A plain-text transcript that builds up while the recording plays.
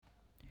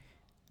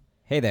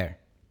Hey there,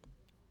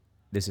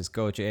 this is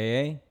Coach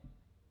AA,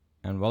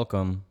 and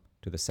welcome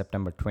to the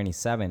September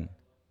 27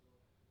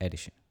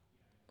 edition.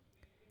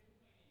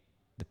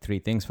 The three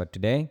things for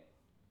today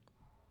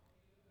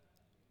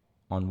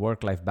on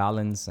work life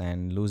balance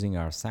and losing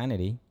our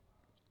sanity.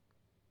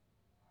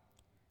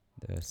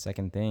 The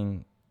second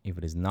thing, if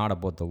it is not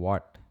about the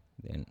what,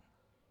 then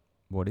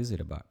what is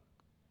it about?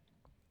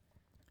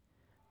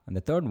 And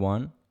the third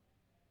one,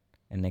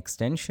 an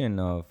extension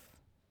of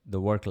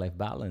the work life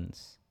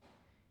balance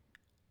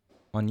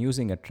on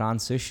using a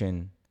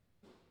transition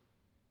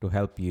to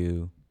help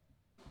you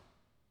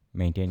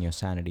maintain your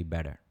sanity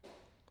better.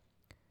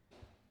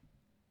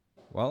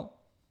 Well,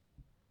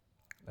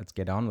 let's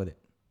get on with it.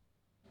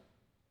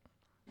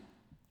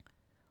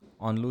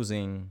 On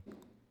losing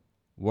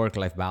work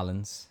life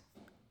balance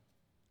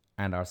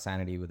and our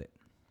sanity with it.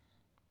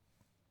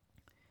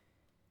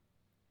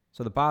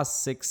 So, the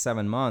past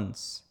 6-7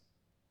 months,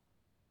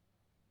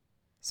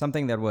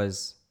 something that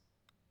was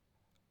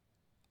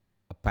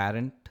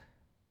apparent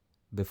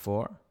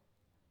before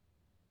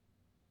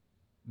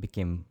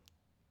became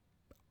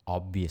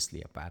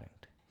obviously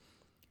apparent.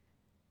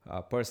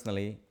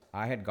 Personally,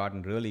 I had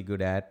gotten really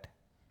good at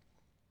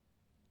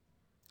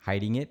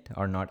hiding it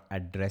or not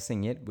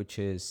addressing it, which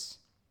is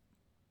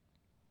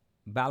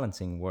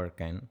balancing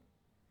work and,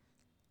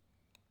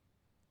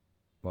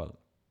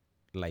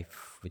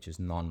 life, which is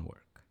non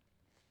work.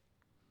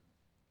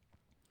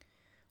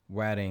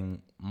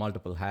 Wearing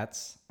multiple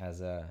hats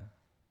as a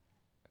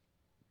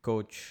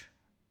coach,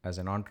 as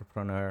an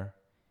entrepreneur,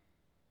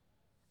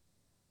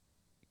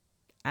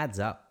 adds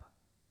up.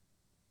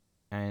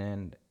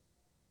 And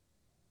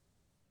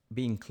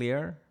being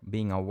clear,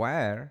 being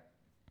aware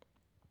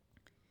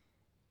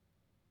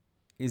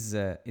is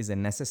a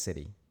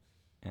necessity.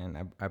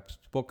 And I've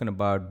spoken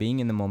about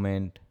being in the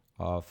moment,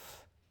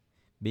 of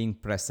being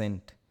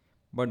present,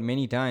 but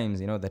many times,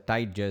 the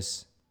tide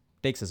just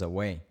takes us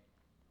away.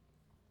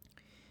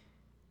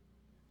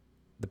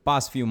 The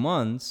past few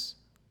months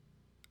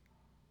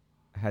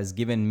has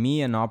given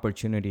me an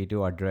opportunity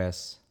to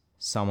address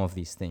some of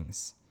these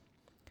things.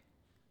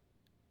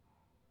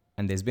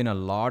 And there's been a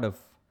lot of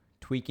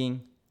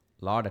tweaking,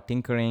 a lot of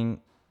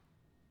tinkering,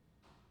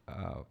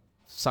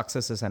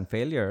 successes and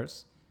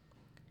failures.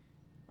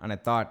 And I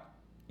thought,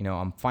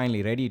 I'm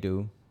finally ready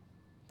to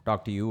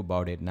talk to you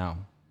about it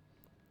now.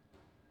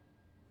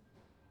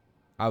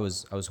 I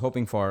was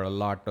hoping for a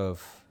lot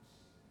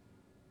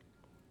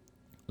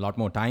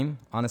more time,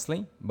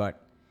 honestly,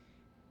 but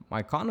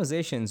my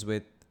conversations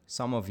with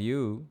some of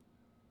you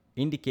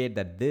indicate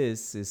that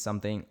this is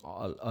something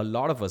a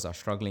lot of us are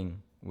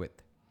struggling with.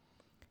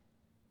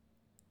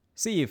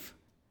 See if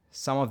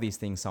some of these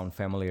things sound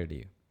familiar to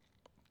you.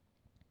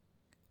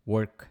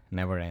 Work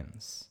never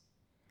ends.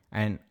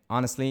 And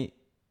honestly,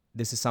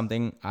 this is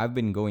something I've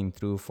been going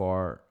through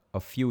for a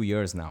few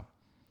years now.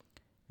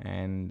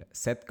 And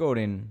Seth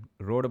Godin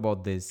wrote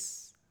about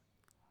this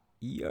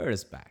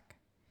years back.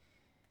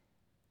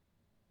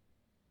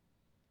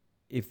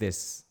 If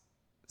there's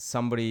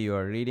somebody you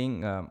are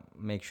reading,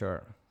 make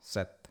sure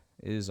Seth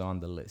is on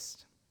the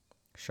list.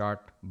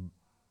 Short,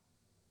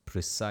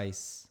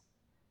 precise,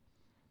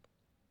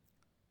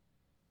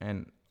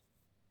 and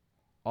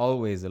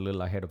always a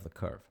little ahead of the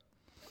curve.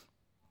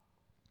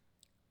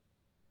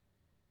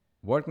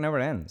 Work never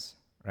ends,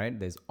 right?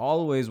 There's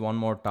always one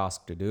more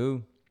task to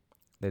do.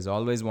 There's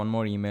always one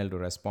more email to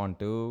respond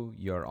to.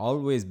 You're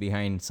always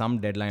behind some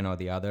deadline or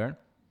the other.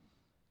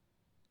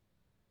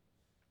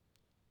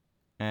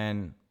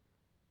 And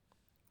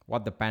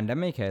what the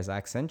pandemic has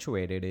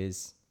accentuated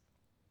is,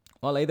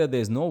 either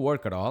there's no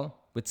work at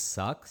all, which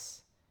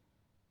sucks,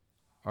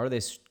 or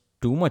there's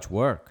too much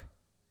work,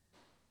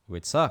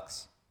 which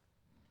sucks.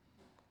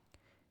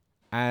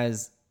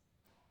 As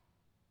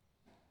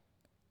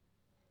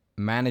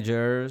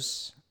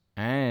managers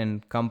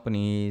and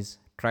companies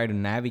try to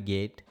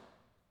navigate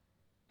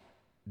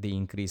the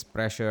increased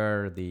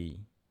pressure, the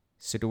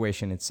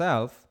situation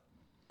itself,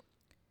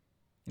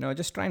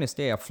 just trying to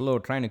stay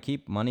afloat, trying to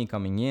keep money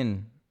coming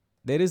in,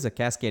 there is a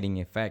cascading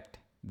effect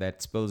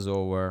that spills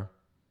over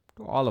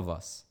to all of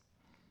us.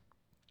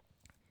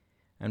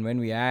 And when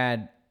we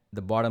add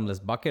the bottomless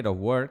bucket of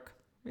work,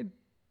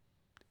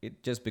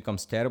 it just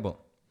becomes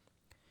terrible.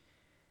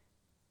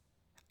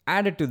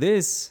 Added to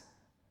this,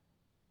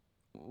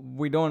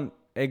 we don't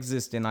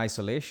exist in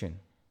isolation.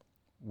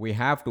 We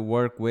have to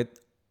work with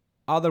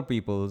other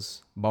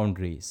people's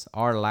boundaries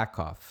or lack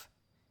of.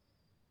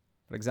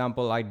 For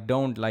example, I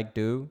don't like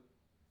to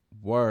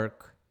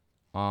work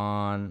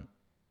on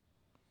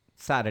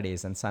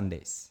Saturdays and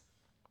Sundays.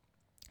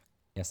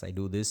 Yes, I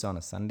do this on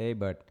a Sunday,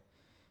 but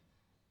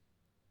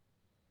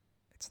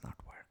it's not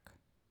work.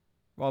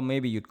 Well,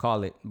 maybe you'd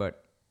call it,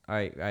 but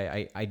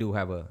I do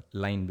have a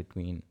line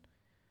between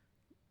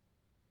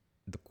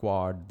the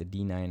quad, the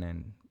D9,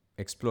 and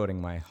exploring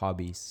my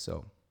hobbies.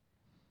 So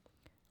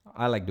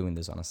I like doing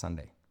this on a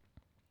Sunday.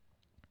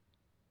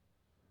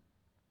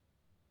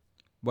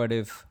 But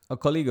if a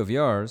colleague of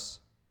yours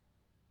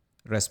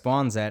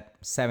responds at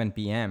 7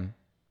 p.m.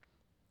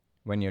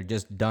 when you're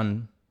just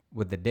done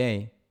with the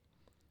day,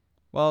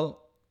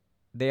 well,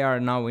 they are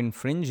now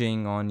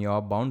infringing on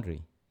your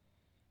boundary.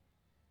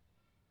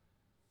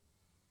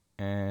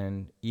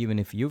 And even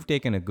if you've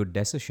taken a good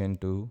decision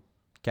to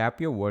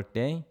cap your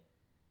workday,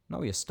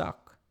 now you're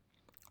stuck.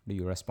 Do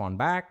you respond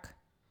back?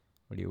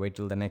 Or do you wait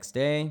till the next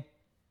day?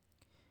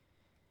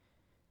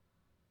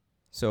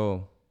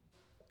 So,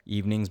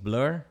 evenings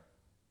blur,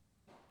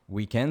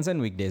 weekends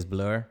and weekdays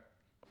blur,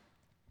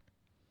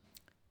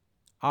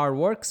 our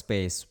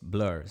workspace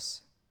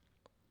blurs.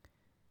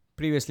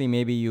 Previously,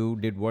 maybe you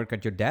did work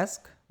at your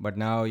desk, but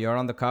now you're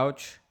on the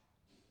couch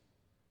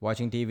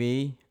watching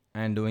TV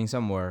and doing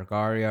some work,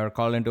 or you're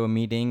called into a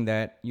meeting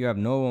that you have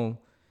no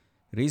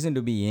reason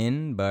to be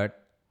in,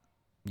 but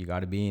you got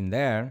to be in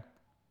there.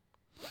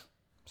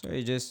 So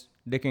you're just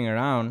dicking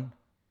around,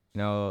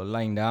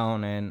 lying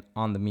down and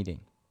on the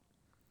meeting.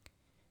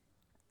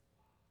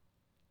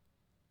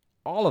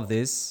 All of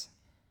this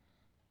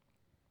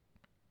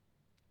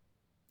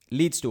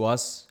leads to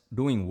us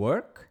doing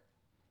work,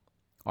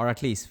 or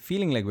at least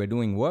feeling like we're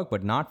doing work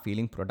but not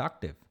feeling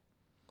productive.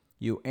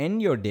 You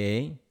end your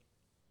day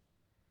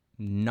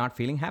not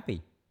feeling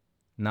happy,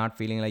 not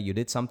feeling like you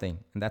did something.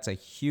 And that's a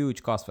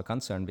huge cause for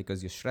concern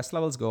because your stress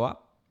levels go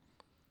up,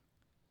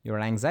 your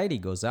anxiety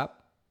goes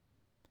up,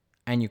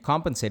 and you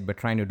compensate by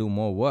trying to do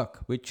more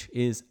work, which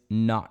is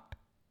not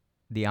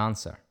the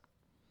answer.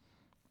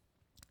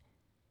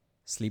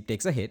 Sleep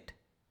takes a hit,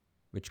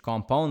 which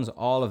compounds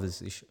all of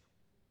this issue.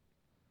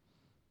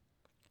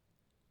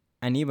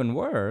 And even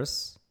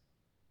worse,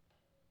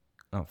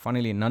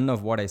 funnily, none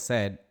of what I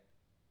said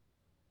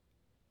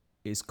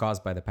is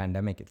caused by the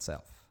pandemic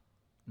itself.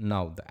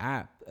 Now,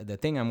 the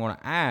thing I'm going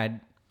to add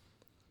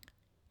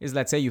is,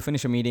 let's say you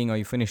finish a meeting or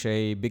you finish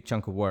a big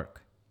chunk of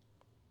work,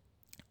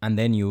 and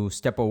then you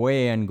step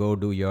away and go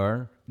do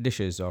your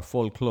dishes or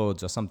fold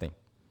clothes or something.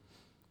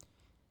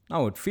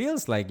 Now, it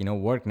feels like,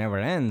 work never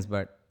ends,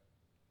 but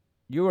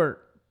you were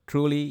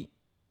truly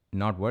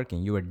not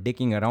working. You were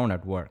dicking around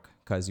at work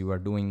because you were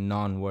doing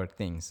non-work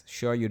things.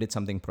 Sure, you did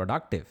something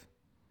productive,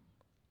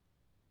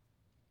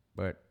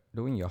 but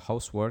doing your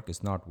housework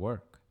is not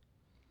work.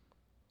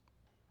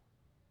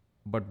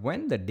 But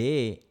when the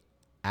day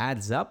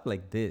adds up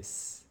like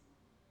this,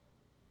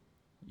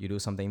 you do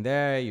something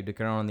there, you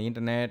dick around on the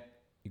internet,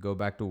 you go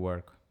back to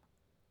work.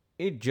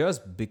 It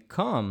just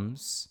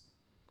becomes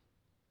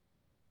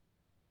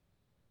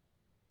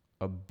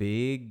a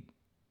big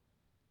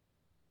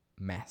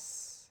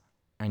mess.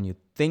 And you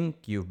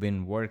think you've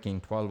been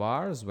working 12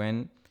 hours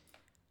when,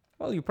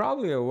 you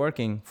probably are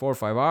working 4 or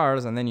 5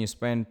 hours, and then you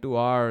spend 2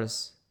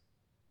 hours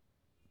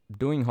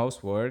doing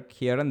housework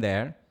here and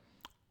there.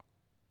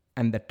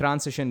 And the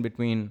transition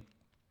between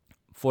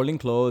folding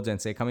clothes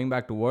and, say, coming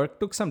back to work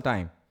took some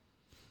time.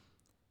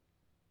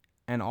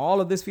 And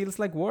all of this feels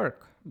like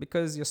work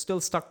because you're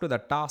still stuck to the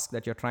task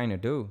that you're trying to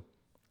do.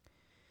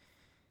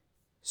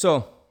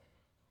 So,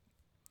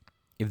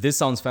 if this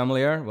sounds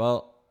familiar,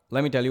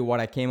 let me tell you what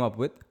I came up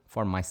with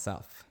for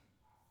myself.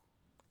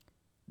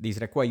 These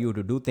require you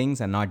to do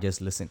things and not just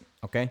listen,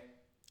 okay?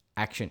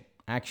 Action.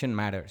 Action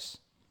matters.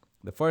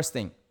 The first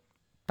thing,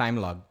 time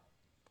log.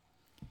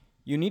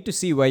 You need to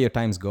see where your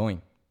time's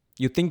going.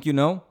 You think you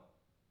know,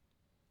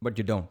 but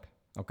you don't,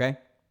 okay?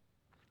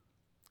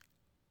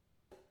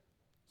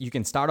 You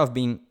can start off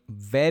being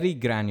very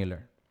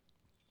granular.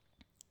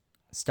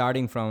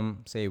 Starting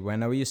from, say,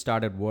 whenever you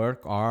started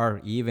work,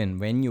 or even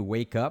when you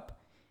wake up,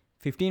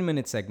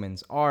 15-minute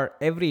segments, or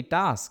every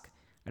task.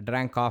 I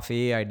drank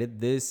coffee, I did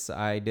this,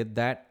 I did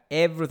that.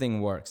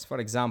 Everything works. For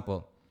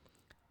example,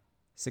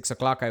 6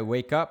 o'clock I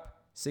wake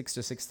up, 6 to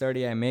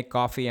 6:30 I make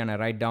coffee and I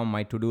write down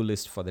my to-do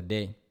list for the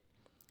day.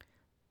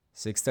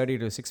 6:30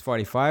 to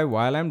 6:45,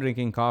 while I'm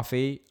drinking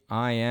coffee,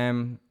 I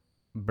am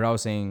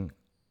browsing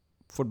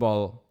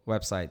football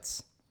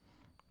websites.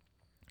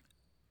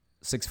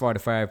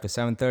 6:45 to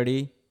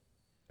 7:30,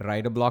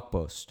 write a blog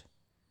post.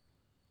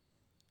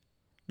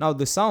 Now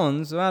this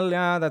sounds,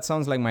 that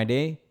sounds like my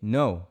day.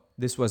 No,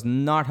 this was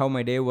not how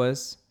my day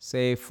was,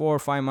 say, 4 or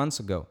 5 months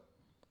ago.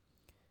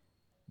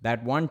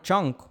 That one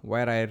chunk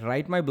where I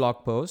write my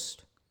blog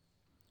post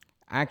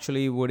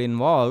actually would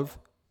involve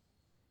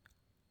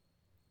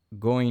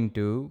going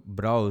to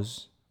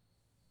browse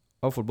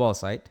a football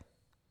site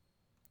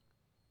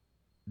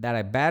that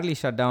I barely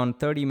shut down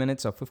 30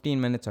 minutes or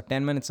 15 minutes or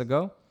 10 minutes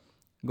ago,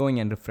 going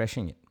and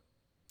refreshing it.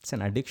 It's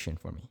an addiction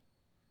for me.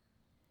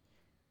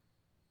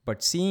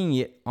 But seeing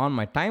it on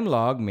my time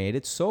log made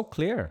it so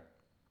clear.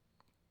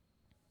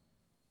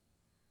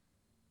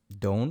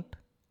 Don't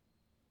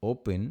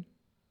open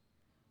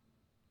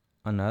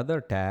another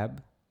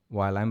tab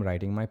while I'm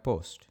writing my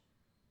post.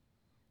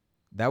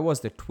 That was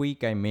the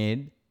tweak I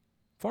made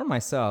for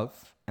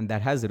myself, and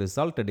that has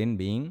resulted in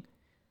being,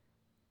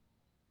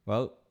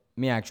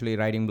 me actually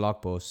writing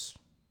blog posts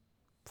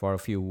for a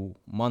few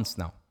months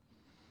now.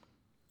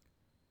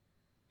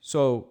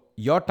 So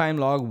your time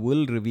log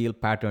will reveal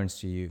patterns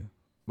to you,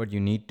 but you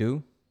need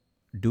to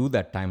do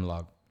that time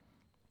log.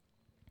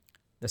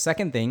 The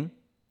second thing,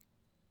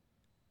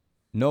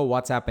 no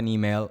WhatsApp and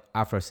email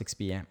after 6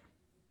 p.m.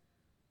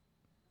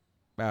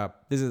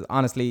 This is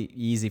honestly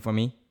easy for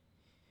me.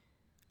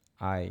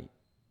 I,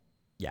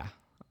 yeah.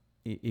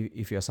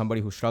 If you're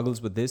somebody who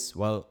struggles with this,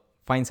 well,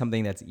 find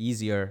something that's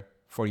easier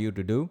for you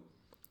to do.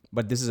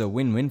 But this is a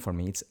win-win for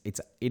me. It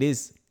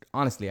is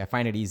honestly. I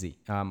find it easy.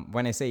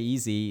 When I say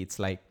easy, it's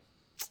like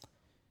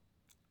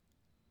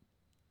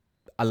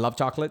I love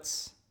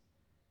chocolates.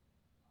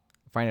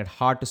 I find it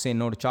hard to say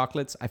no to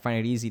chocolates. I find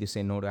it easy to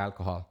say no to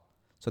alcohol.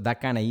 So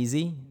that kind of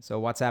easy.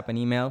 So WhatsApp and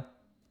email,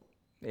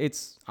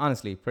 it's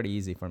honestly pretty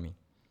easy for me.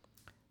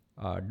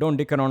 Don't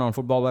dick around on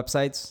football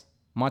websites.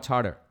 Much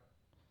harder.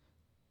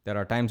 There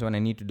are times when I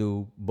need to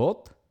do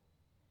both,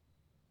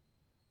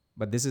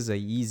 but this is a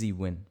easy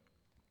win.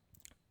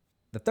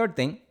 The third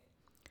thing,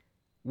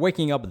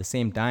 waking up at the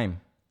same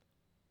time.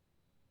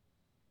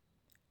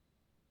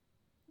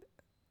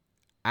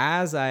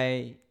 As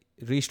I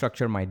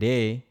restructure my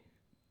day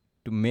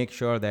to make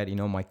sure that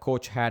my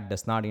coach hat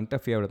does not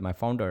interfere with my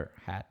founder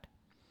hat,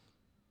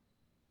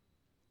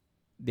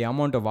 the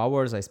amount of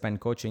hours I spend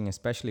coaching,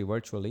 especially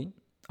virtually,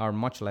 are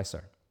much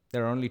lesser.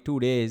 There are only 2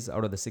 days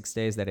out of the 6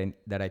 days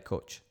that I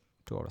coach,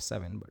 2 out of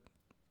 7, but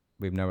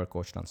we've never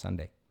coached on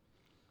Sunday.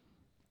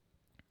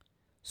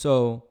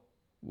 So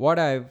what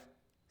I've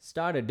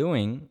started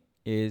doing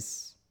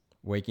is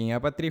waking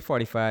up at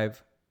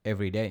 3:45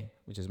 every day,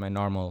 which is my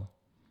normal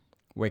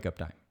wake up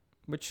time,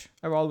 which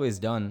I've always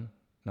done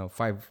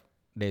 5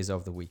 days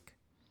of the week.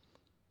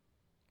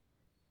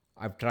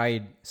 I've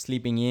tried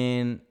sleeping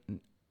in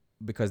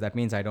because that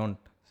means I don't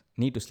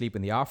need to sleep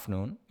in the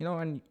afternoon,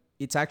 and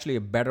it's actually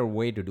a better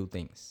way to do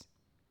things.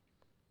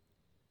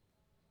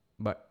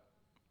 But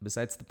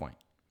besides the point,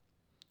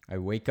 I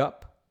wake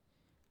up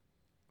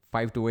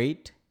 5 to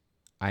 8.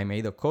 I'm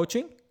either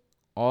coaching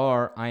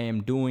or I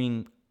am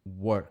doing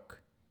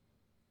work.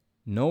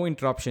 No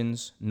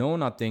interruptions, no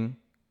nothing.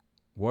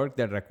 Work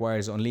that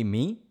requires only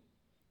me,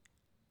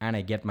 and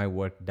I get my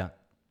work done.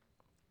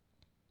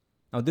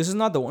 Now, this is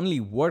not the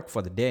only work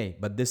for the day,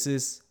 but this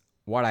is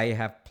what I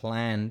have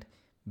planned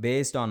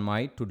based on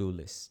my to-do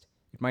list.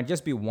 It might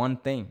just be one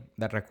thing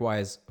that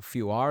requires a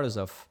few hours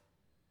of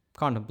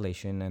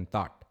contemplation and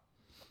thought,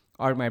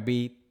 or it might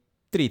be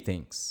 3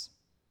 things,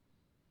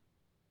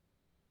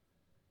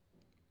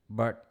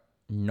 but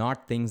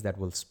not things that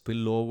will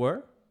spill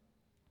over,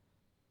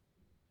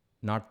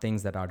 not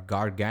things that are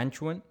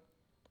gargantuan,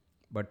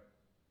 but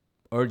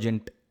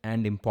urgent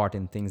and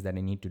important things that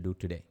I need to do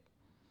today.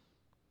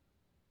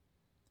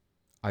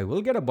 I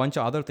will get a bunch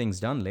of other things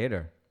done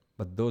later,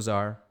 but those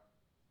are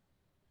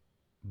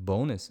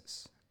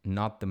bonuses,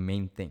 not the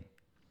main thing.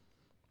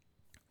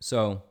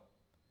 So,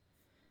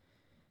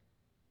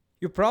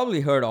 you've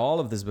probably heard all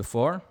of this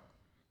before.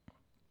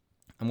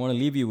 I'm going to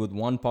leave you with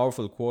one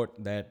powerful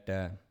quote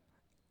that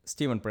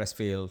Steven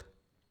Pressfield,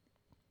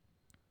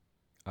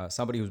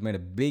 somebody who's made a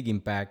big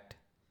impact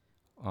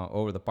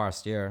over the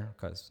past year,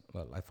 because,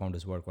 I found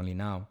his work only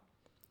now.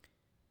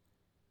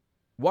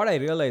 What I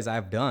realize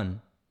I've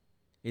done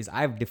is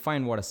I've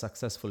defined what a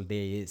successful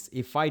day is.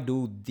 If I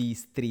do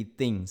these 3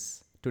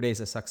 things, today is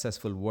a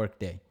successful work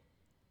day.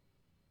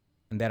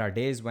 And there are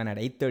days when at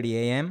 8:30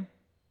 a.m.,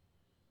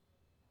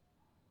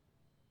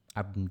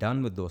 I'm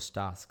done with those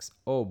tasks.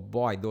 Oh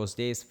boy, those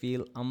days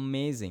feel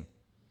amazing.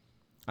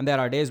 And there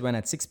are days when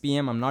at 6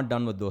 p.m., I'm not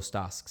done with those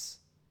tasks.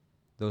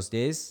 Those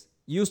days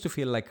used to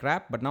feel like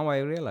crap, but now I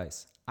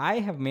realize I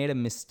have made a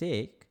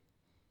mistake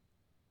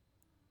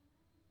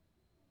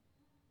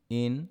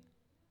in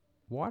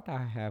what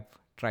I have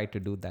tried to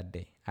do that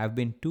day. I've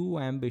been too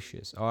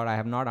ambitious, or I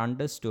have not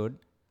understood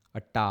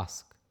a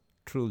task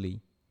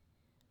truly,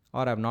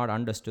 or I've not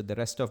understood the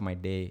rest of my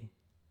day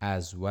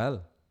as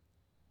well.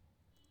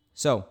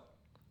 So,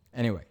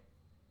 anyway,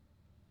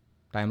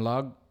 time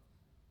log,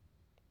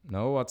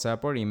 no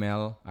WhatsApp or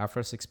email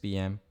after 6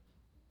 p.m.,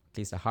 at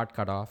least a hard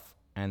cutoff,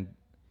 and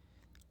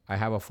I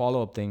have a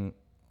follow-up thing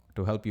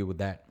to help you with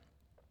that.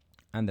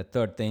 And the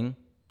third thing,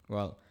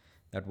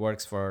 that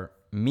works for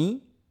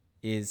me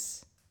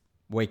is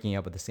waking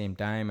up at the same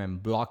time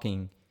and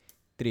blocking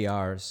 3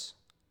 hours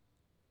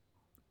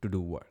to do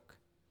work.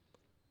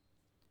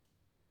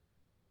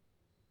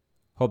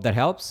 Hope that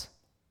helps.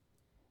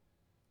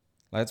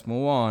 Let's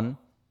move on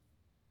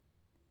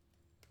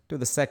to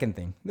the second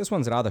thing. This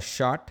one's rather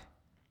short,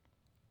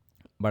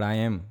 but I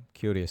am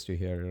curious to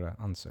hear your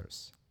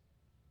answers.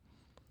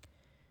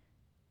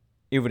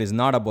 If it is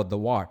not about the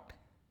what,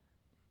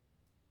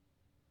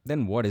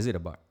 then what is it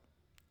about?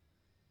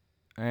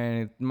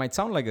 And it might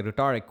sound like a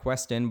rhetoric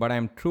question, but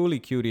I'm truly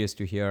curious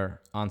to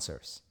hear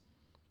answers.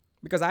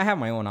 Because I have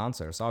my own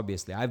answers,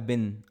 obviously. I've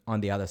been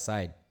on the other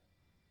side.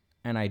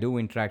 And I do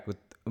interact with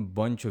a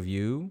bunch of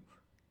you.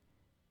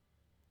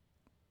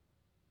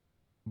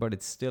 But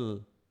it's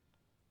still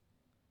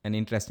an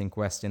interesting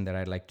question that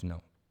I'd like to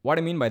know. What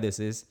I mean by this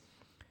is,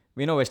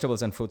 we know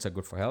vegetables and fruits are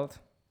good for health.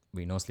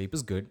 We know sleep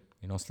is good.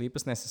 We know sleep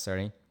is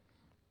necessary.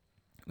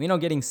 We know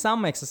getting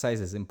some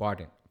exercise is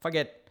important.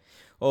 Forget,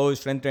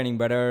 strength training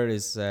better,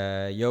 is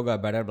yoga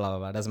better, blah, blah,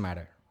 blah. Doesn't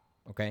matter.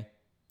 Okay?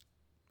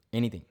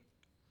 Anything.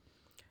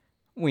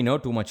 We know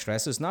too much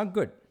stress is not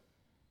good.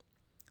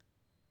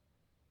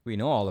 We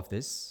know all of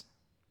this.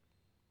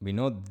 We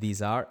know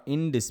these are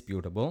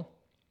indisputable.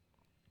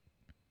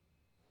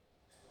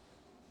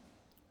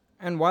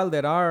 And while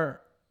there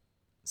are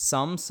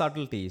some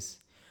subtleties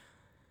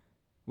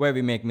where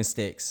we make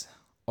mistakes,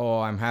 oh,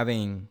 I'm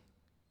having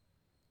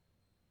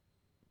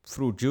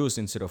fruit juice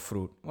instead of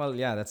fruit. Well,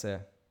 yeah, that's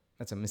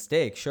a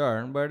mistake,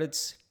 sure, but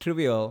it's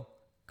trivial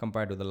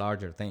compared to the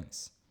larger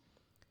things.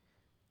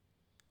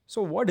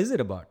 So what is it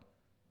about?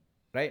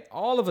 Right?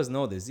 All of us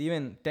know this.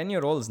 Even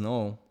 10-year-olds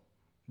know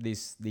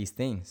these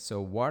things.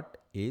 So what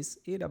is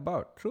it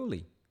about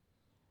truly?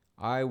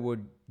 I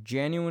would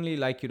genuinely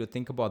like you to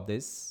think about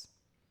this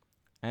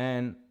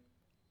and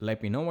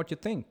let me know what you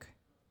think.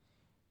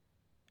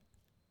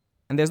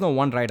 And there's no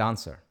one right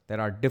answer. There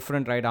are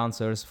different right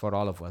answers for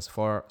all of us.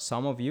 For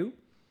some of you,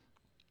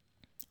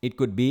 it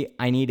could be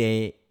I need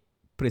a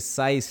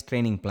precise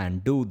training plan.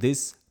 Do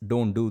this,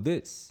 don't do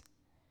this.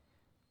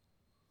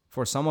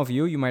 For some of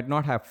you, you might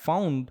not have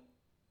found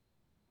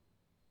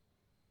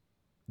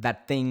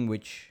that thing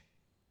which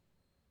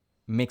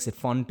makes it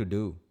fun to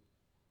do.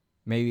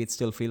 Maybe it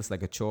still feels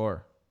like a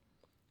chore.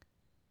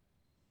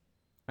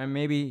 And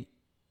maybe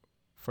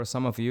for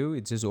some of you,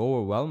 it's just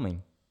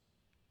overwhelming.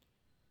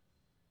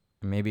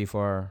 Maybe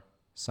for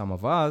some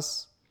of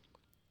us,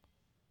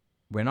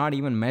 we're not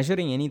even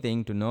measuring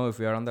anything to know if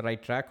we are on the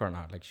right track or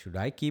not. Like, should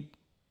I keep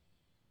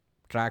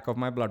track of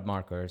my blood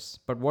markers?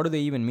 But what do they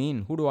even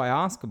mean? Who do I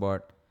ask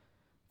about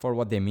for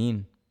what they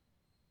mean?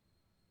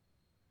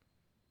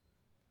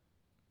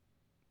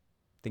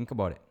 Think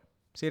about it.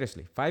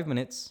 Seriously, 5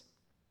 minutes.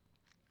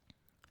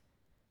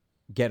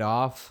 Get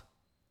off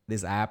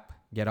this app,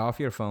 get off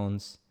your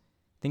phones,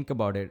 think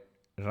about it,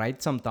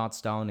 write some thoughts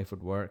down if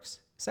it works.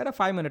 Set a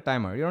 5-minute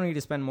timer. You don't need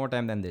to spend more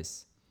time than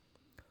this.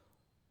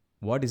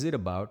 What is it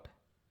about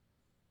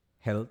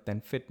health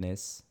and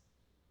fitness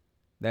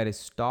that is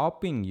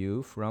stopping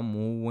you from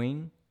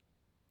moving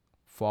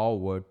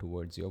forward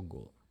towards your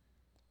goal?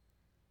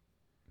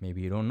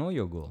 Maybe you don't know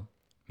your goal.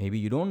 Maybe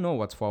you don't know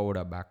what's forward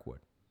or backward.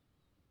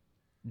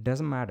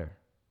 Doesn't matter.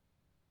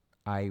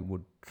 I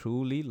would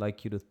truly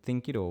like you to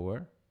think it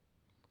over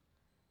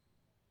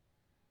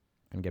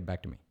and get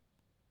back to me.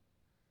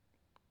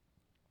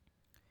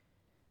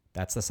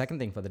 That's the second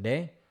thing for the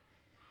day.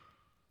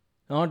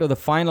 On to the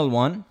final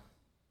one.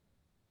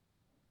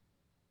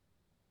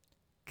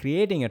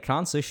 Creating a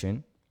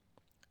transition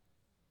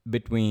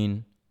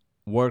between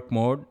work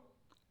mode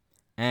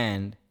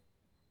and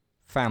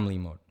family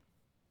mode.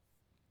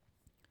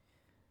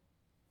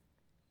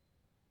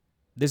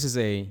 This is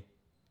a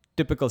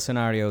typical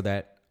scenario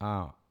that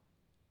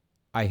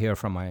I hear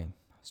from my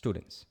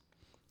students.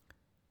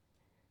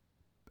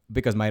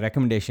 Because my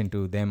recommendation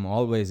to them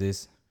always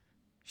is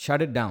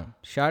shut it down.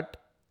 Shut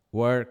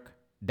work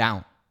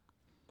down.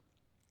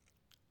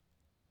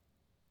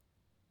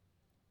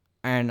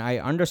 And I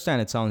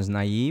understand it sounds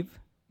naive,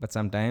 but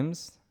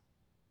sometimes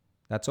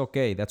that's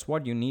okay. That's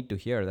what you need to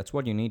hear. That's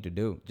what you need to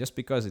do. Just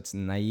because it's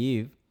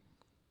naive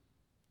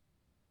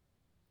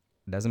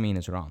doesn't mean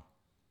it's wrong.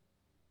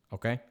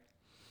 Okay?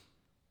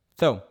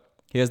 So,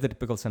 here's the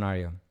typical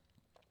scenario.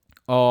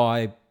 Oh,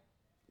 I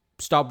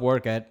stop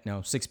work at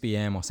 6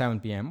 p.m. or 7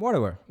 p.m.,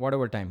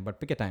 whatever time,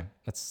 but pick a time.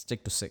 Let's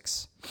stick to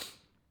 6.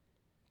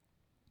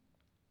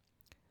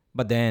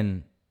 But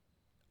then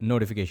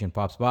notification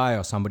pops by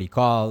or somebody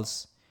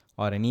calls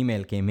or an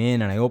email came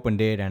in and I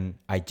opened it and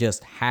I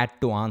just had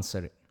to answer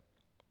it.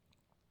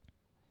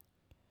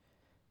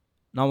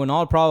 Now, in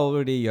all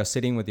probability, you're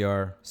sitting with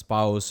your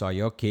spouse or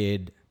your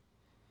kid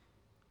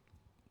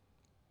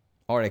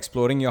or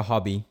exploring your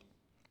hobby.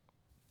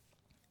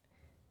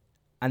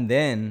 And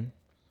then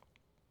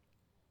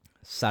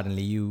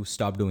suddenly you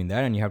stop doing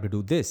that and you have to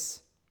do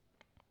this.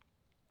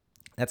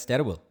 That's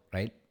terrible,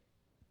 right?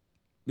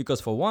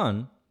 Because for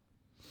one,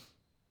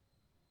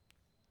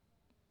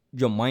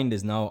 your mind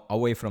is now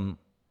away from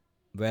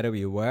wherever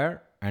you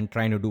were and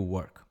trying to do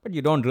work. But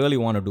you don't really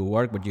want to do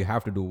work, but you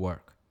have to do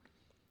work.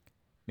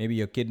 Maybe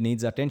your kid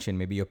needs attention.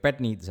 Maybe your pet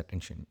needs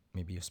attention.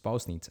 Maybe your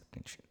spouse needs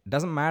attention. It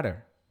doesn't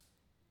matter.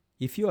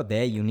 If you are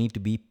there, you need to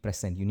be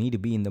present. You need to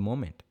be in the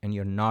moment. And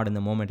you're not in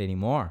the moment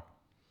anymore.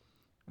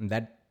 And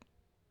that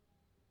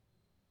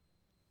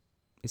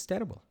is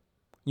terrible.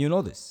 You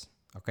know this.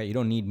 Okay, you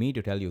don't need me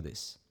to tell you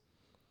this.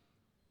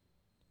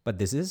 But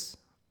this is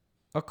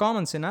a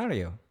common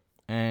scenario.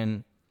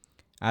 And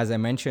as I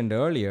mentioned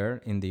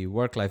earlier in the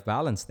work-life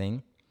balance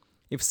thing,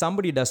 if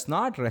somebody does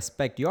not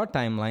respect your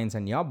timelines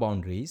and your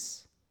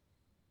boundaries,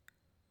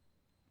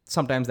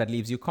 sometimes that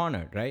leaves you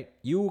cornered, right?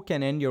 You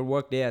can end your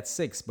workday at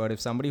 6, but if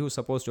somebody who's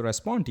supposed to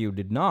respond to you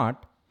did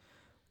not,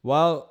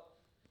 well,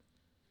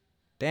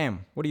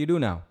 damn, what do you do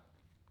now?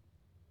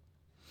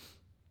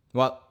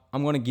 Well,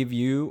 I'm going to give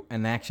you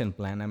an action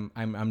plan.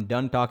 I'm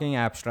done talking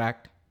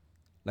abstract.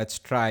 Let's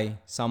try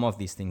some of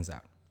these things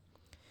out.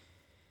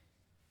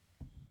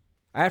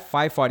 At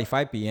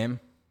 5:45 p.m.,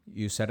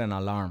 you set an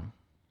alarm.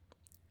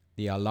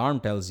 The alarm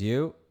tells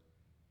you,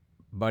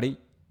 buddy,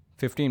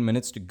 15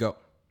 minutes to go.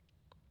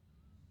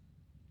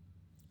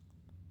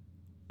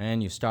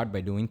 And you start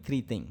by doing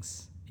 3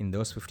 things in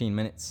those 15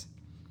 minutes.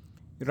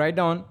 You write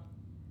down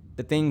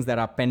the things that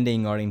are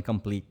pending or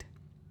incomplete.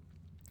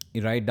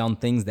 You write down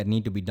things that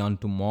need to be done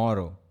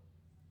tomorrow,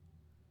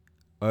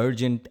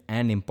 urgent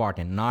and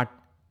important, not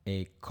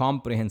a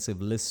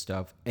comprehensive list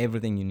of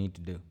everything you need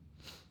to do.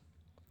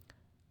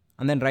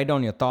 And then write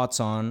down your thoughts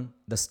on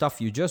the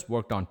stuff you just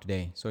worked on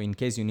today. So, in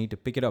case you need to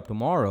pick it up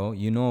tomorrow,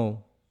 you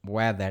know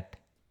where that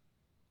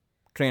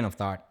train of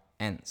thought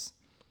ends.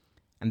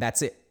 And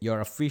that's it. You're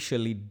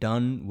officially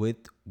done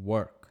with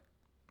work.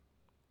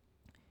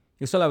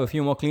 You still have a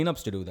few more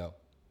cleanups to do, though.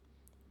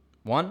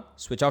 One,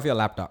 switch off your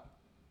laptop.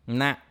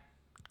 Nah,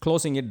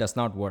 closing it does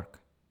not work.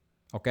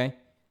 Okay?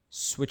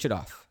 Switch it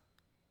off.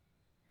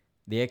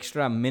 The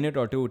extra minute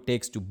or two it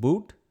takes to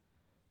boot,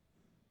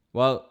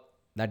 well,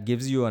 that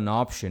gives you an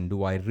option.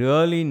 Do I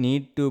really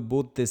need to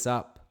boot this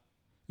up?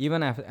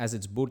 Even as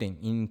it's booting,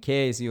 in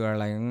case you are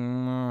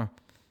like,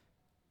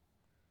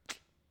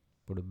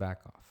 put it back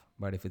off.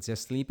 But if it's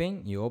just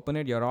sleeping, you open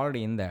it, you're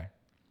already in there.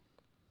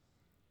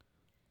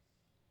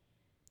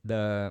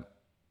 The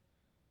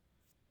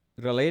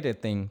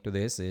related thing to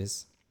this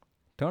is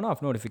turn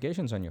off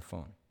notifications on your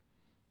phone.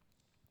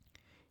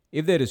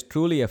 If there is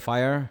truly a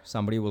fire,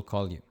 somebody will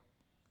call you.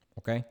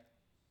 Okay?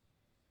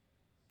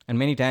 And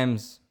many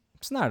times,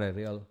 it's not a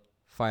real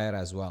fire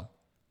as well.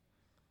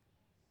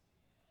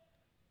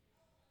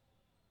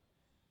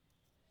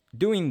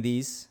 Doing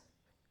these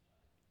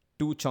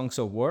 2 chunks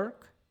of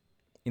work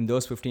in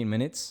those 15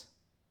 minutes,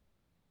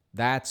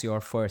 that's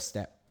your first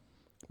step.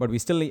 But we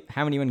still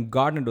haven't even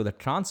gotten into the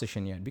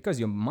transition yet because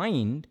your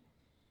mind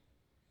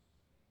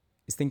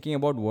is thinking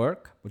about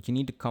work, but you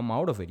need to come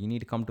out of it. You need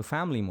to come to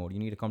family mode. You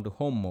need to come to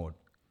home mode.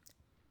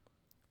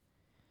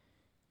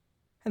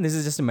 And this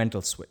is just a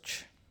mental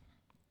switch.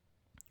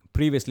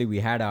 Previously, we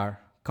had our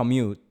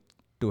commute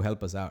to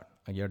help us out.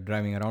 Like you're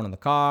driving around in the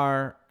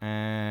car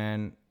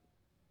and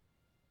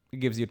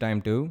it gives you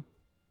time to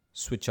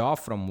switch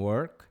off from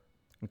work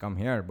and come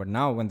here. But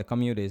now when the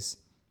commute is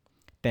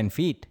 10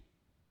 feet,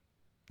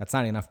 that's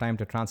not enough time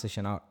to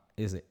transition out,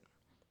 is it?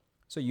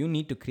 So you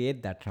need to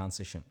create that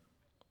transition.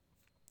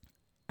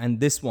 And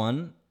this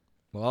one,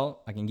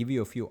 well, I can give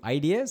you a few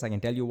ideas. I can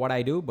tell you what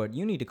I do, but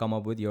you need to come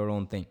up with your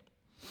own thing.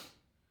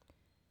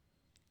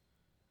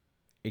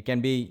 It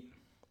can be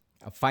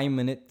 5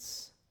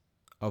 minutes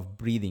of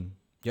breathing.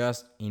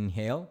 Just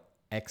inhale,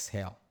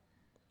 exhale.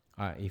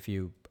 If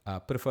you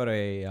prefer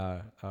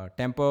a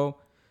tempo,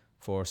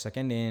 4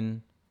 second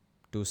in,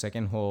 2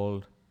 second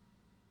hold,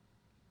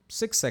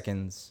 6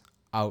 seconds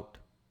out,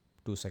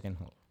 2 second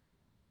hold.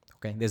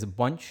 Okay, there's a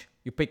bunch.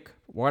 You pick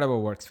whatever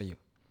works for you.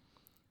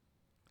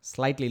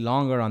 Slightly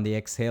longer on the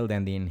exhale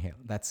than the inhale.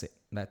 That's it.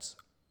 That's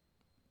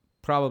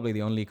probably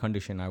the only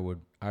condition I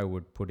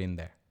would put in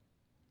there.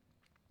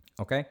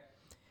 Okay?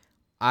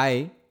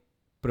 I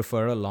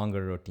prefer a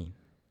longer routine.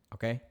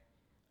 Okay?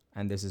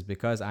 And this is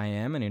because I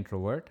am an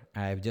introvert.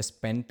 I've just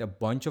spent a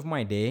bunch of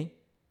my day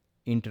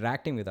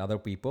interacting with other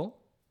people,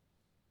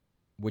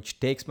 which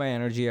takes my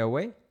energy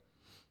away.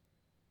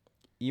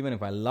 Even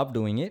if I love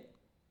doing it,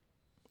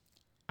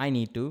 I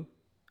need to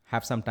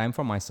have some time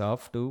for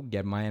myself to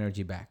get my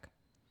energy back.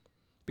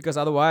 Because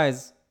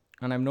otherwise,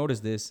 and I've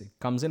noticed this, it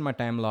comes in my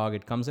time log,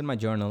 it comes in my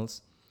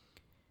journals,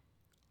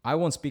 I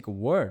won't speak a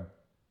word.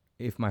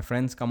 If my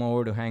friends come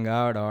over to hang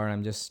out or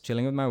I'm just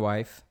chilling with my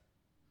wife,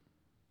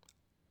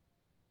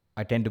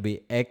 I tend to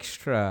be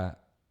extra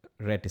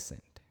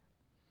reticent.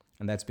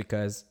 And that's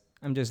because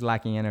I'm just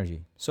lacking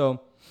energy.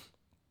 So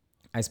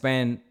I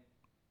spend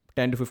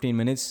 10 to 15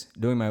 minutes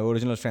doing my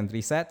original strength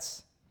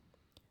resets.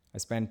 I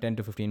spend 10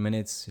 to 15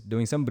 minutes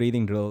doing some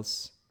breathing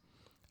drills.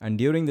 And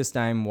during this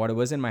time, what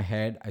was in my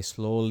head, I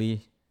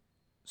slowly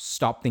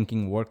stop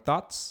thinking work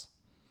thoughts.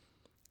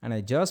 And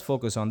I just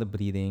focus on the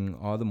breathing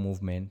or the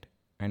movement.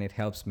 And it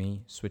helps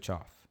me switch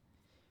off.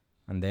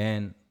 And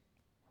then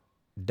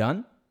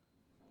done,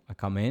 I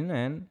come in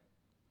and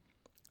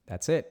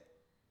that's it.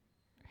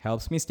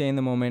 Helps me stay in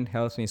the moment,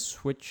 helps me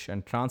switch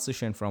and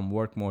transition from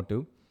work mode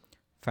to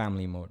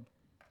family mode.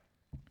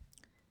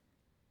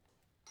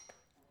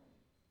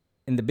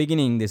 In the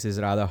beginning, this is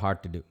rather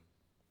hard to do.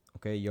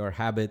 Okay, your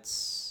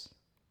habits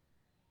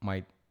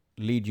might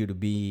lead you to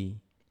be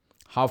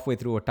halfway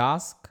through a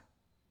task,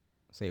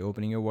 say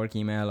opening your work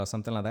email or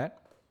something like that,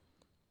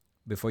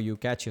 before you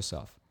catch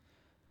yourself.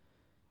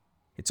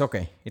 It's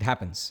okay, it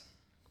happens.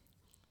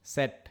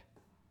 Set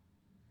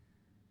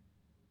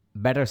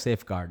better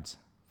safeguards.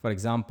 For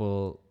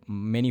example,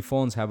 many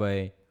phones have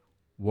a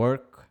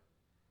work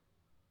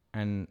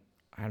and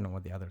I don't know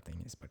what the other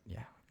thing is, but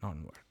yeah,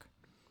 non-work.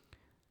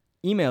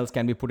 Emails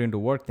can be put into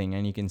work thing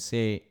and you can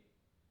say,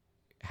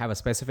 have a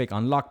specific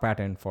unlock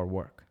pattern for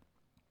work.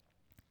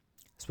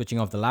 Switching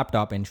off the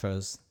laptop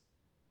ensures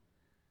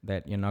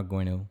that you're not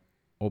going to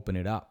open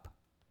it up.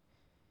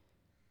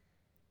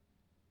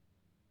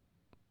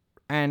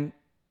 And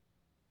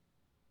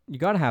you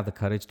got to have the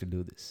courage to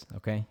do this,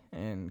 okay?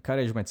 And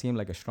courage might seem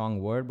like a strong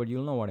word, but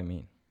you'll know what I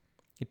mean.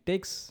 It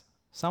takes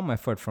some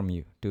effort from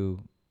you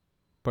to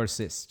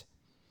persist.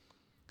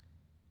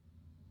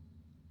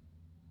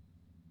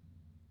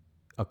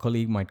 A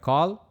colleague might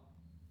call,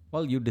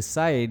 Well, you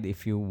decide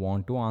if you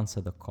want to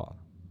answer the call.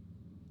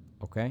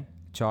 Okay?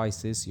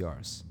 Choice is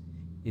yours.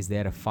 Is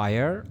there a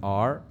fire,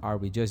 or are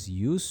we just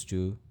used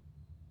to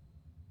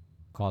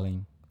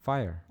calling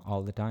fire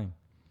all the time?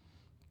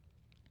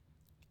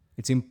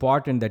 It's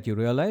important that you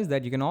realize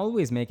that you can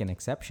always make an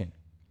exception.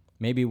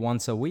 Maybe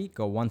once a week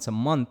or once a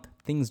month,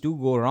 things do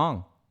go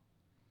wrong.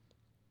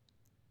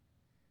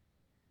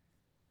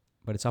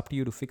 But it's up to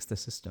you to fix the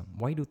system.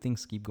 Why do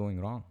things keep going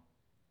wrong?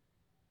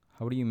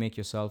 How do you make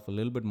yourself a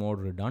little bit more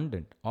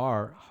redundant?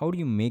 Or how do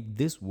you make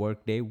this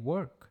workday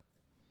work?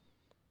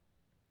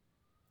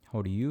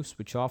 How do you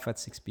switch off at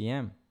 6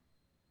 p.m.?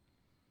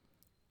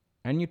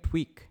 And you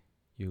tweak.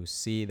 You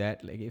see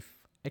that like if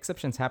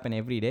exceptions happen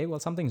every day, well,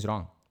 something's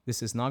wrong.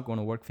 This is not going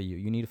to work for you.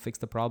 You need to fix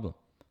the problem.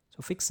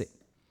 So fix it.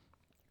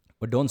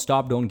 But don't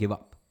stop, don't give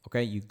up.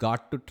 Okay? You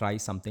got to try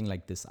something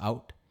like this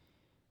out.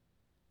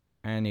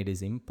 And it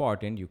is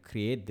important you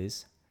create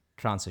this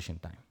transition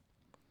time.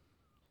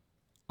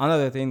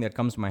 Another thing that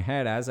comes to my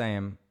head as I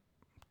am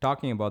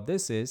talking about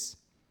this is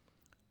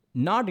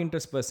not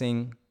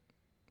interspersing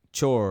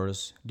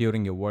chores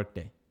during your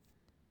workday.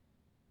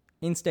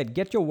 Instead,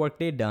 get your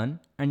workday done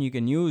and you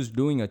can use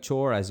doing a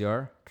chore as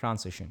your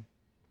transition.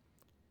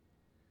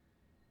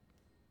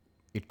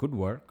 It could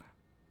work.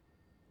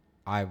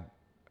 I've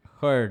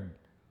heard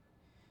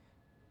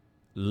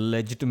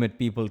legitimate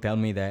people tell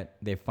me that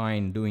they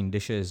find doing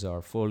dishes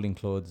or folding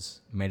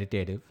clothes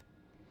meditative.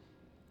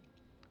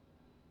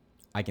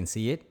 I can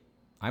see it.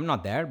 I'm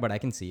not there, but I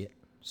can see it.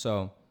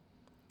 So,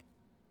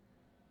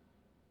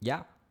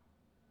 yeah,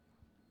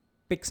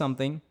 pick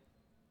something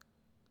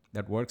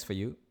that works for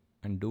you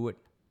and do it.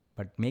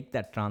 But make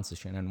that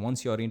transition. And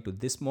once you're into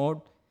this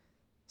mode,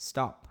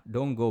 stop.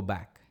 Don't go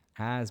back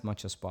as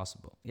much as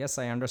possible. Yes,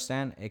 I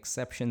understand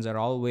exceptions are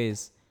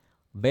always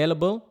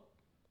available,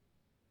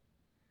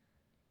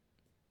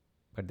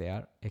 but they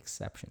are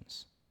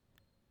exceptions.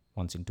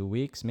 Once in 2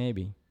 weeks,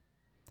 maybe.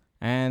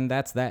 And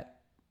that's that.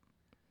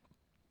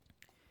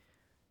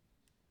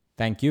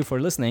 Thank you for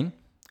listening.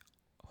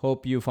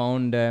 Hope you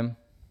found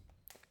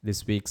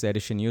this week's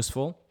edition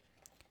useful.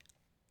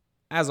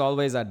 As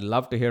always, I'd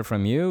love to hear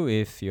from you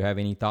if you have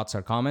any thoughts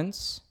or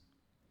comments.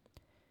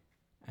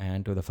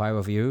 And to the 5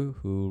 of you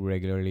who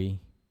regularly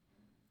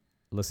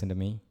listen to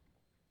me,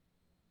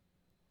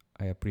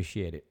 I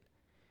appreciate it.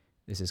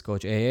 This is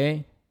Coach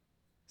AA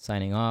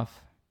signing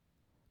off.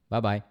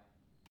 Bye-bye.